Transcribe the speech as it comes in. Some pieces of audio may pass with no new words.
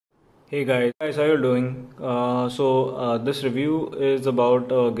Hey guys, how you doing? This review is about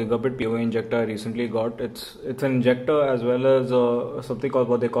Gigabit PoE injector I recently got. It's an injector as well as something called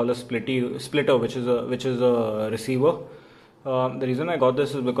what they call a splitter, which is a receiver. The reason I got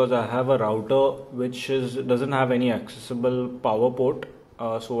this is because I have a router which doesn't have any accessible power port.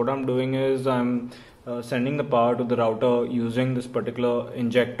 So what I'm doing is I'm sending the power to the router using this particular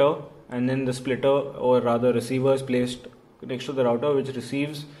injector, and then the splitter or rather receiver is placed next to the router, which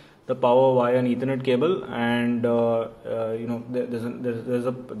receives the power via an Ethernet cable, and there's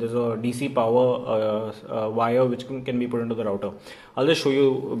a DC power wire which can be put into the router. I'll just show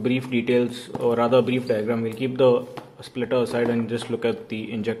you brief details, or rather a brief diagram. We'll keep the splitter aside and just look at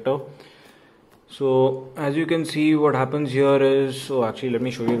the injector. So as you can see, what happens here is, actually let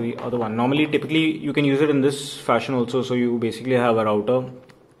me show you the other one. Normally, typically you can use it in this fashion also. So you basically have a router,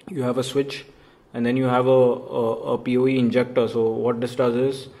 you have a switch, and then you have a PoE injector. So what this does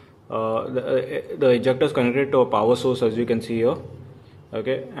is, the injector is connected to a power source, as you can see here.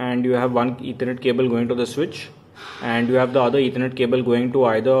 Okay, and you have one Ethernet cable going to the switch, and you have the other Ethernet cable going to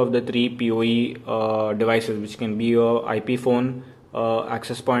either of the three PoE devices, which can be a IP phone,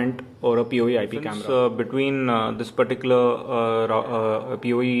 access point, or a PoE IP camera. Between this particular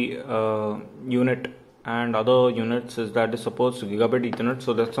PoE unit and other units is that it supports Gigabit Ethernet.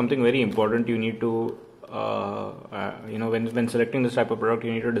 So that's something very important. You need to when selecting this type of product,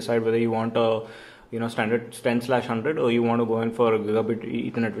 you need to decide whether you want a standard 10/100 or you want to go in for a Gigabit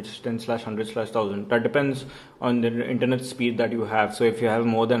Ethernet, which is 10/100/1000. That depends on the internet speed that you have. So if you have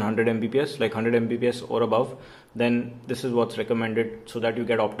more than 100 Mbps, like 100 Mbps or above, then this is what's recommended, so that you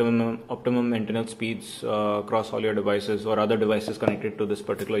get optimum internet speeds across all your devices or other devices connected to this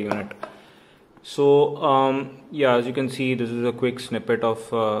particular unit. So as you can see, this is a quick snippet of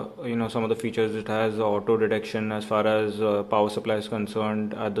some of the features. It has auto detection as far as power supply is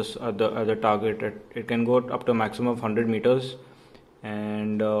concerned. At the target, it can go up to a maximum of 100 meters,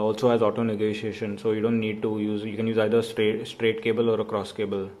 and also has auto negotiation. So you don't need to you can use either straight cable or a cross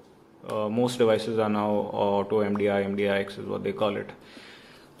cable. Most devices are now auto MDI/MDIX is what they call it.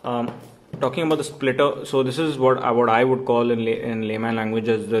 Talking about the splitter, so this is what I would call in layman language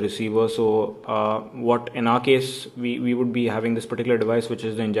as the receiver. So what in our case we would be having this particular device, which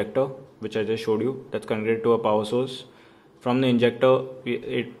is the injector, which I just showed you, that's connected to a power source. From the injector,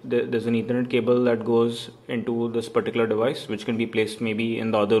 there's an Ethernet cable that goes into this particular device, which can be placed maybe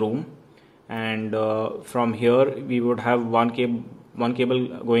in the other room. And from here we would have one cable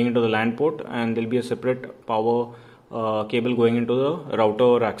going into the LAN port, and there'll be a separate power cable going into the router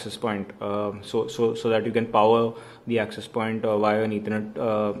or access point, so that you can power the access point via an Ethernet,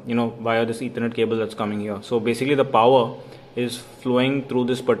 via this Ethernet cable that's coming here. So basically the power is flowing through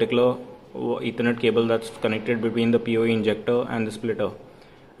this particular Ethernet cable that's connected between the PoE injector and the splitter.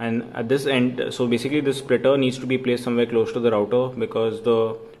 And at this end, so basically this splitter needs to be placed somewhere close to the router, because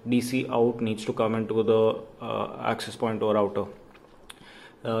the DC out needs to come into the access point or router.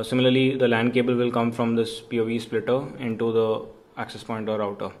 Similarly, the LAN cable will come from this PoE splitter into the access point or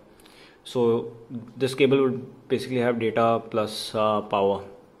router. So this cable would basically have data plus power.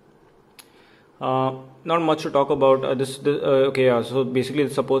 Not much to talk about. So basically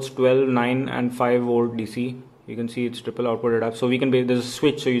it supports 12, 9 and 5 volt DC. You can see it's triple output adapter. So there's a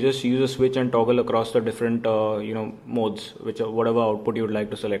switch, so you just use a switch and toggle across the different modes, whatever output you would like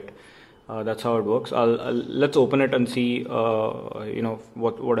to select. That's how it works. Let's open it and see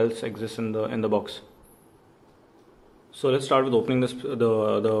what else exists in the box. So let's start with opening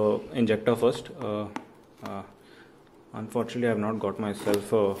the injector first. Unfortunately, I have not got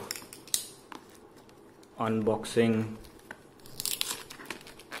myself a unboxing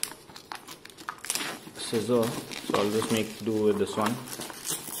scissor, so I'll just make do with this one.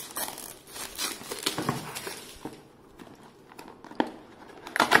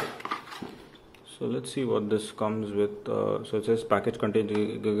 So let's see what this comes with. So it says package contains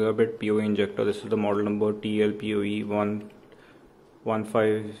Gigabit PoE injector. This is the model number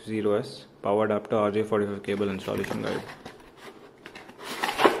TL-PoE1150S. Power adapter, RJ45 cable, installation guide.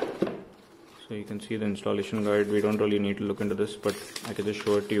 So you can see the installation guide. We don't really need to look into this, but I can just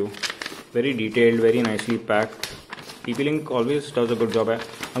show it to you. Very detailed, very nicely packed. TP-Link always does a good job.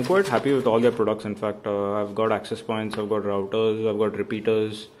 I'm quite happy with all their products. In fact, I've got access points, I've got routers, I've got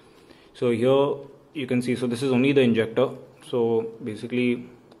repeaters. So here you can see, so this is only the injector. So basically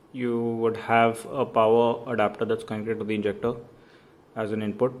you would have a power adapter that's connected to the injector as an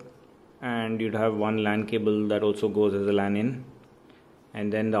input, and you'd have one LAN cable that also goes as a LAN in,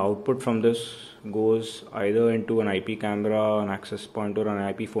 and then the output from this goes either into an IP camera, an access point, or an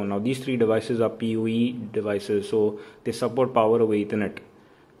IP phone. Now these three devices are PoE devices, so they support power over Ethernet.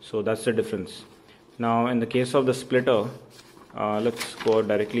 So that's the difference. Now in the case of the splitter, let's go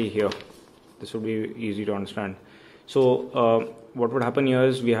directly here. This would be easy to understand. So what would happen here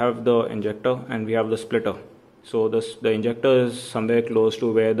is we have the injector and we have the splitter. So the injector is somewhere close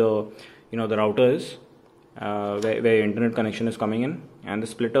to where the the router is, where internet connection is coming in, and the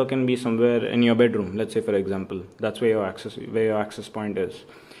splitter can be somewhere in your bedroom. Let's say, for example, that's where your access point is.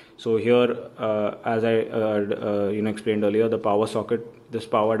 So here, as I explained earlier, the power socket, this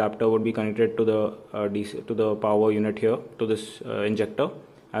power adapter would be connected to the DC, to the power unit here, to this injector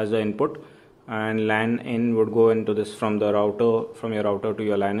as the input, and LAN in would go into this from your router to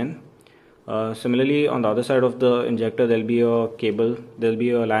your LAN in. Similarly, on the other side of the injector, there'll be a cable, there'll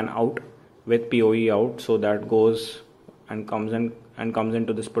be a LAN out with PoE out, so that goes and comes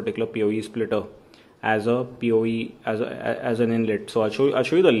into this particular PoE splitter as a PoE as an inlet. So I'll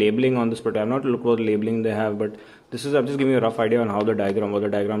show you the labeling on this splitter. I've not looked what the labeling they have, but I'm just giving you a rough idea on how what the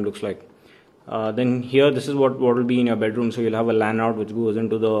diagram looks like. Then here, this is what will be in your bedroom. So you'll have a LAN out which goes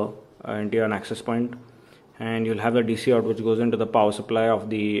into an access point, and you'll have the DC out which goes into the power supply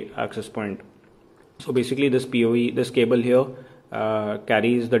of the access point. So basically, this cable here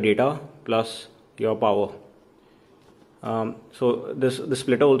carries the data plus your power. So the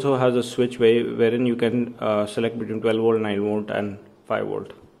splitter also has a switch wherein you can select between 12 volt, 9 volt and 5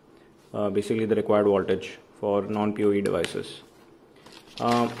 volt, basically the required voltage for non-PoE devices.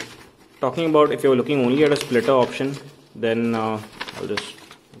 Talking about if you're looking only at a splitter option, then I'll just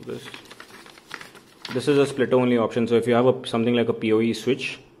do this. This is a splitter only option. So if you have something like a PoE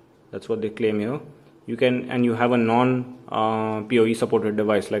switch, that's what they claim here, you can, and you have a non PoE supported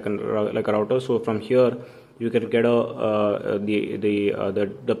device like a router. So from here you can get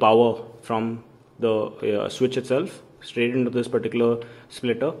the power from the switch itself straight into this particular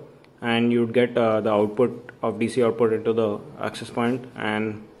splitter, and you'd get the output of DC output into the access point,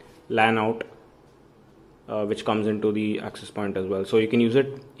 and LAN out which comes into the access point as well. So you can use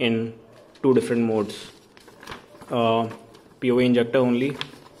it in two different modes: PoE injector only,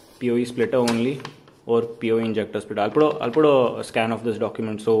 PoE splitter only, or PoE injector splitter. I'll put a scan of this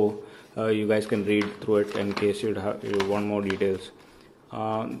document so you guys can read through it in case you want more details.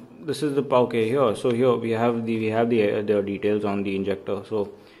 This is the okay here. So here we have the details on the injector.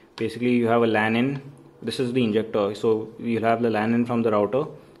 So basically, you have a LAN in. This is the injector. So you'll have the LAN in from the router,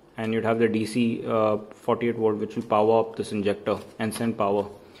 and you'd have the DC 48 volt which will power up this injector and send power.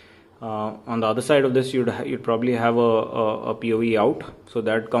 On the other side of this, you'd probably have a PoE out. So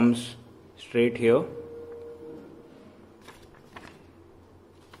that comes straight here.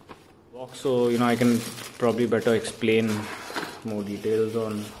 So I can probably better explain more details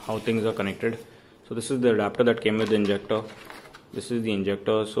on how things are connected. So this is the adapter that came with the injector. This is the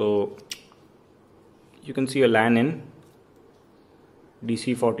injector. So you can see a LAN in,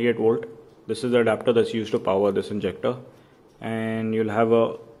 DC 48 volt. This is the adapter that's used to power this injector, and you'll have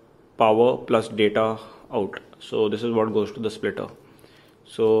a power plus data out. So this is what goes to the splitter.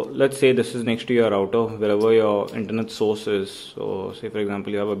 So let's say this is next to your router, wherever your internet source is. So say for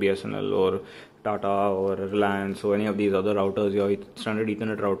example you have a BSNL or Tata or Reliance or any of these other routers, your standard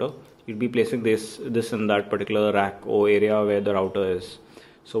Ethernet router, you'd be placing this in that particular rack or area where the router is.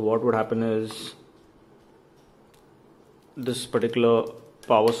 So what would happen is this particular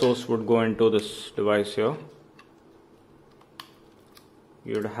power source would go into this device here.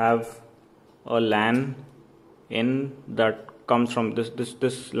 You'd have a LAN in that comes from this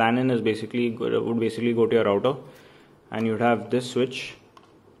LAN in is would basically go to your router, and you'd have this switch,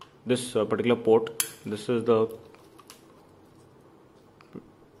 this particular port. This is the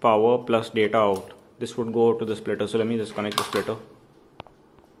power plus data out. This would go to the splitter. So let me just connect the splitter.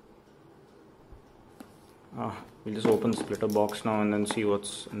 We'll just open the splitter box now and then see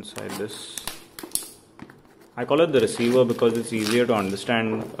what's inside this. I call it the receiver because it's easier to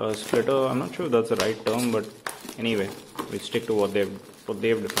understand. Splitter, I'm not sure if that's the right term, but anyway, we'll stick to what they've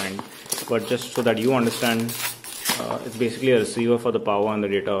defined. But just so that you understand, it's basically a receiver for the power and the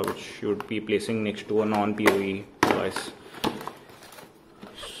data, which you would be placing next to a non-PoE device.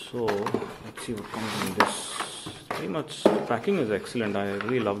 So let's see what comes in this. Pretty much the packing is excellent. I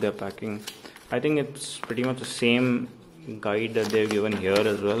really love their packing. I think it's pretty much the same guide that they've given here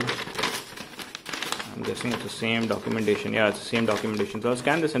as well. I'm guessing it's the same documentation. Yeah, it's the same documentation. So I'll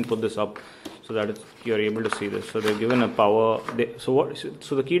scan this and put this up so that you're able to see this. So they've given a power. So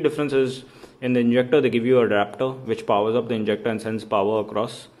the key difference is in the injector they give you an adapter which powers up the injector and sends power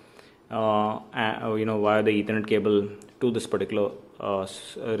across, via the Ethernet cable to this particular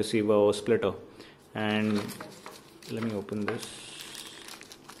receiver or splitter. And let me open this.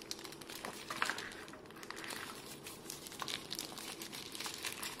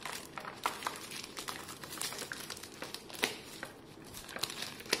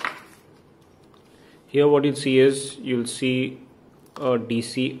 here what you'll see is you'll see a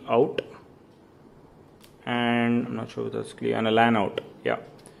DC out, and I'm not sure if that's clear, and a LAN out. Yeah,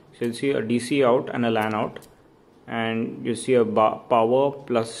 so you'll see a DC out and a LAN out, and you see a power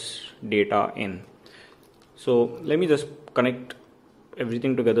plus data in. So let me just connect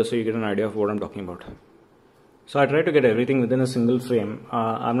everything together so you get an idea of what I'm talking about. So I try to get everything within a single frame.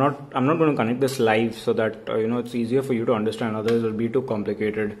 I'm not going to connect this live so that it's easier for you to understand. Otherwise, it'll be too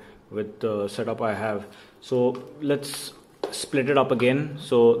complicated with the setup I have. So let's split it up again.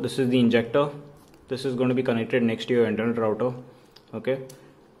 So this is the injector. This is going to be connected next to your internet router. Okay.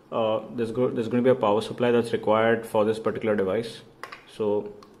 There's going to be a power supply that's required for this particular device.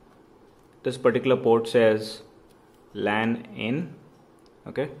 So this particular port says LAN in.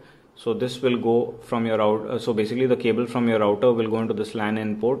 Okay. So this will go from your router. So basically the cable from your router will go into this LAN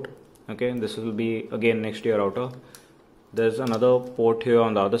in port. Okay. This will be again next to your router. There's another port here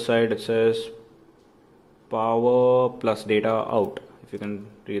on the other side. It says power plus data out. If you can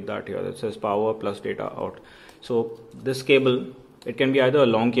read that here, it says power plus data out. So this cable, it can be either a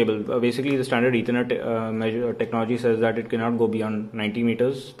long cable. Basically the standard Ethernet technology says that it cannot go beyond 90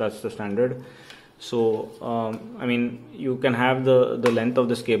 meters. That's the standard. So I mean, you can have the length of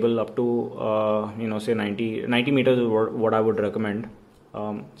this cable up to say 90 meters is what I would recommend.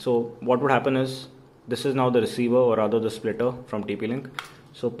 So what would happen is, this is now the receiver, or rather the splitter from TP-Link.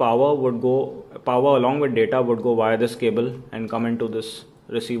 So power along with data would go via this cable and come into this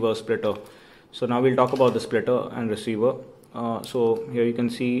receiver splitter. So now we'll talk about the splitter and receiver. So here you can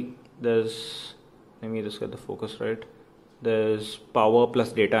see there's, let me just get the focus right. There's power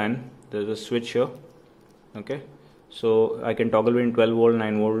plus data in. There's a switch here. Okay. So I can toggle between 12 volt,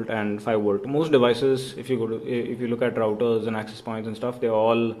 9 volt and 5 volt. Most devices, if you look at routers and access points and stuff, they're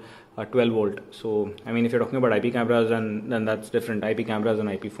all 12 volt. So I mean, if you're talking about IP cameras, then that's different. IP cameras and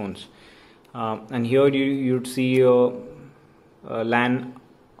IP phones. And here you'd see LAN.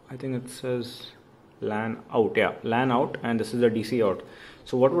 I think it says LAN out. Yeah, LAN out, and this is the DC out.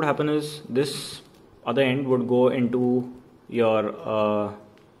 So what would happen is, this other end would go into your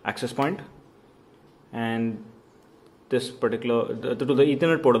access point, and this particular to the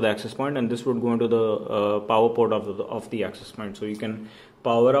Ethernet port of the access point, and this would go into the power port of the access point. So you can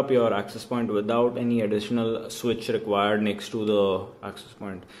power up your access point without any additional switch required next to the access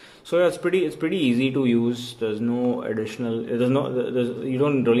point. So yeah, it's pretty easy to use. There's no additional. You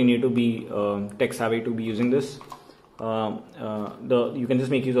don't really need to be tech savvy to be using this. You can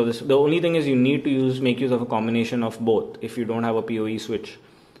just make use of this. The only thing is, you need to make use of a combination of both if you don't have a PoE switch.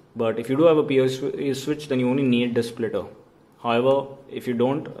 But if you do have a PoE switch, then you only need the splitter. However, if you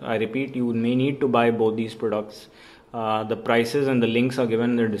don't, I repeat, you may need to buy both these products. The prices and the links are given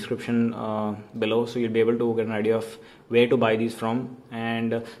in the description below, so you'll be able to get an idea of where to buy these from.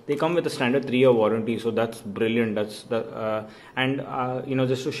 And they come with a standard 3-year warranty, so that's brilliant. Just to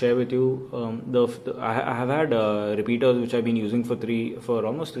share with you, I have had repeaters which I've been using for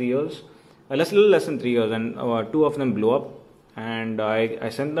almost 3 years, a little less than 3 years, and 2 of them blew up. And I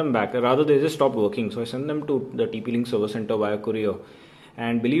sent them back. Rather, they just stopped working. So I sent them to the TP-Link service center via courier.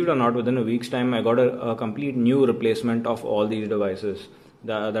 And believe it or not, within a week's time, I got a complete new replacement of all these devices.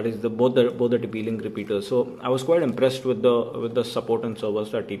 That is both the TP-Link repeaters. So I was quite impressed with the support and service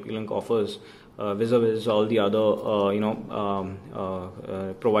that TP-Link offers vis-a-vis all the other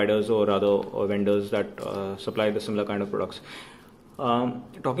providers or other vendors that supply the similar kind of products.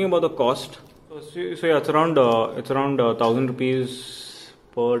 Talking about the cost. So yeah, it's around 1,000 rupees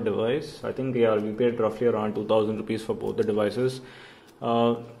per device. I think we paid roughly around 2,000 rupees for both the devices.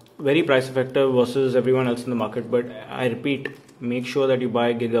 Very price effective versus everyone else in the market. But I repeat, make sure that you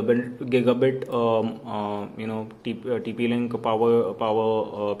buy Gigabit TP-Link power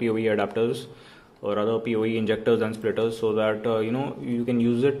PoE adapters, or other PoE injectors and splitters, so that you can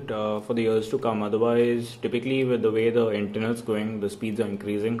use it for the years to come. Otherwise, typically with the way the internet's going, the speeds are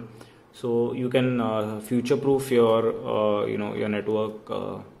increasing. So you can future-proof your your network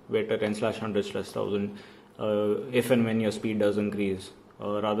better 10/100/1000 if and when your speed does increase,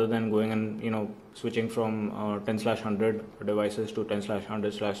 rather than going and switching from 10/100 devices to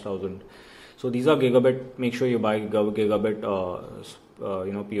 10/100/1000. So these are Gigabit. Make sure you buy Gigabit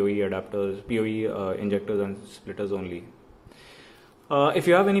PoE adapters, PoE injectors and splitters only. If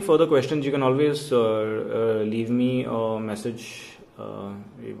you have any further questions, you can always leave me a message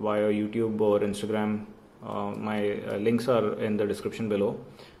via YouTube or Instagram. My links are in the description below.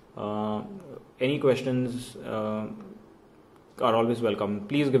 Any questions are always welcome.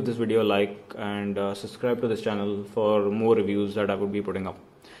 Please give this video a like and subscribe to this channel for more reviews that I would be putting up.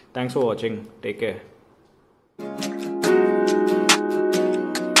 Thanks for watching. Take care.